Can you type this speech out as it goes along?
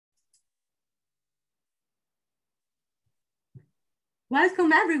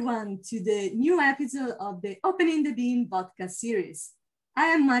Welcome everyone to the new episode of the Opening the Bean vodcast series. I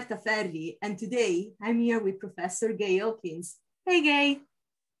am Marta Ferri, and today I'm here with Professor Gay Hawkins. Hey, Gay.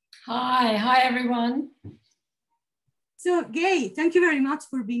 Hi everyone. So, Gay, thank you very much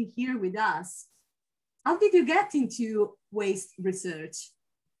for being here with us. How did you get into waste research?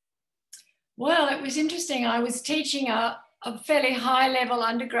 Well, it was interesting. I was teaching a fairly high-level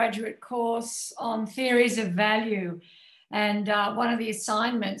undergraduate course on theories of value. And one of the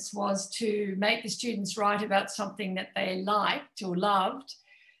assignments was to make the students write about something that they liked or loved.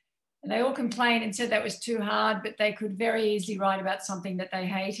 And they all complained and said that was too hard, but they could very easily write about something that they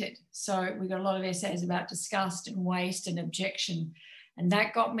hated. So we got a lot of essays about disgust and waste and objection. And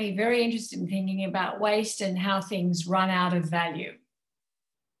that got me very interested in thinking about waste and how things run out of value.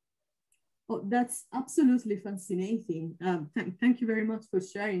 Oh, that's absolutely fascinating. Thank you very much for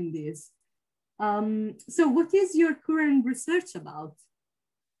sharing this. So what is your current research about?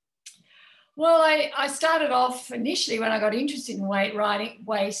 Well, I started off initially when I got interested in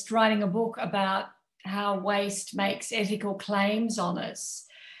writing a book about how waste makes ethical claims on us.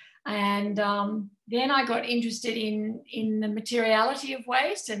 And then I got interested in the materiality of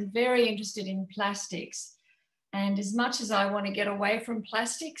waste and very interested in plastics. And as much as I want to get away from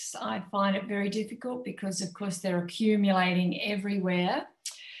plastics, I find it very difficult because, of course, they're accumulating everywhere.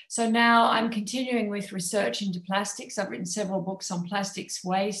 So now I'm continuing with research into plastics. I've written several books on plastics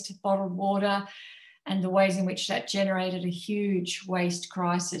waste, bottled water, and the ways in which that generated a huge waste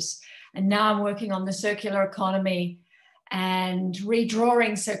crisis. And now I'm working on the circular economy and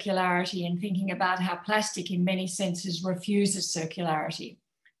redrawing circularity and thinking about how plastic in many senses refuses circularity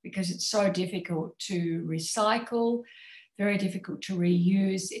because it's so difficult to recycle, very difficult to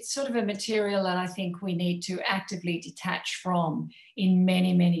reuse. It's sort of a material that I think we need to actively detach from in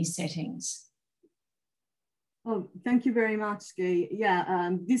many, many settings. Oh, thank you very much, Gay.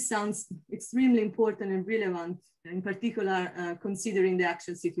 Yeah, this sounds extremely important and relevant, in particular, considering the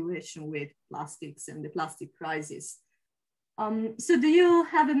actual situation with plastics and the plastic crisis. So do you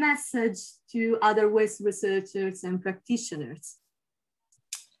have a message to other waste researchers and practitioners?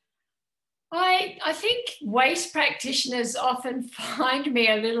 I think waste practitioners often find me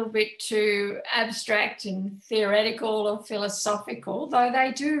a little bit too abstract and theoretical or philosophical, though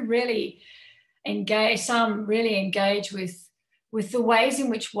they do really engage, some really engage with the ways in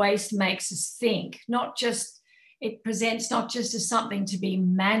which waste makes us think, it presents not just as something to be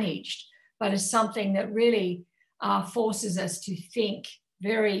managed, but as something that really forces us to think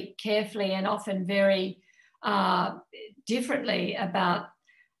very carefully and often very differently about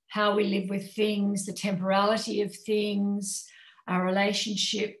how we live with things, the temporality of things, our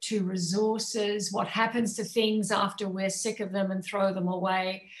relationship to resources, what happens to things after we're sick of them and throw them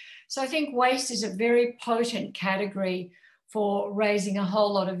away. So I think waste is a very potent category for raising a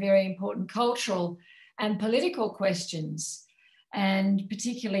whole lot of very important cultural and political questions. And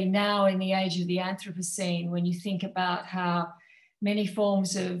particularly now in the age of the Anthropocene, when you think about how many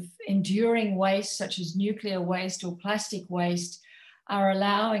forms of enduring waste, such as nuclear waste or plastic waste, are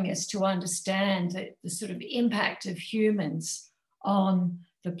allowing us to understand the sort of impact of humans on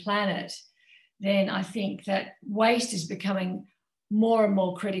the planet, then I think that waste is becoming more and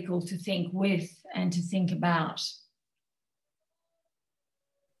more critical to think with and to think about.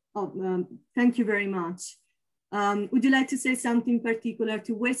 Oh, thank you very much. Would you like to say something particular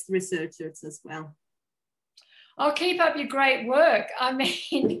to waste researchers as well? Oh, keep up your great work. I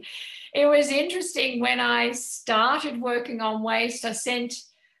mean, it was interesting when I started working on waste. I sent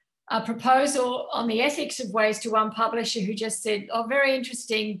a proposal on the ethics of waste to one publisher who just said, oh, very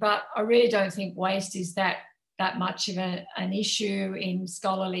interesting, but I really don't think waste is that much of an issue in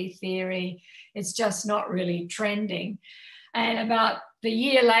scholarly theory. It's just not really trending. And about the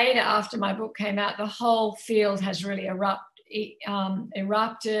year later, after my book came out, the whole field has really erupted,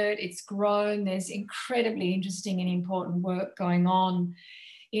 it's grown. There's incredibly interesting and important work going on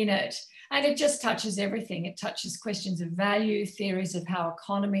in it. And it just touches everything. It touches questions of value, theories of how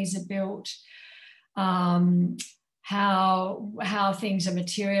economies are built, how things are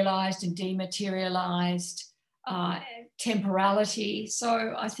materialized and dematerialized, temporality.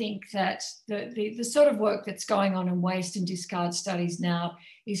 So I think that the sort of work that's going on in waste and discard studies now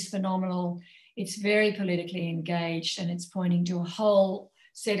is phenomenal. It's very politically engaged and it's pointing to a whole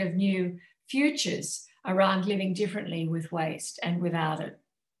set of new futures around living differently with waste and without it.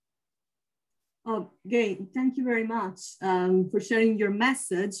 Oh, Gay, thank you very much for sharing your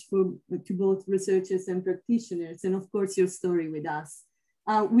message to both researchers and practitioners, and of course your story with us.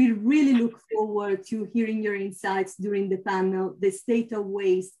 We really look forward to hearing your insights during the panel, The State of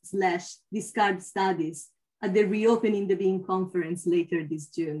Waste / Discard Studies, at the Reopening the Bean conference later this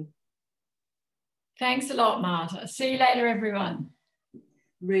June. Thanks a lot, Marta. See you later, everyone.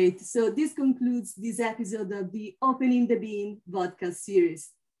 Great. So this concludes this episode of the Opening the Bean vodcast series.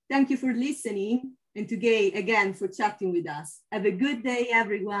 Thank you for listening and to Gay again for chatting with us. Have a good day,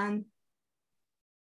 everyone.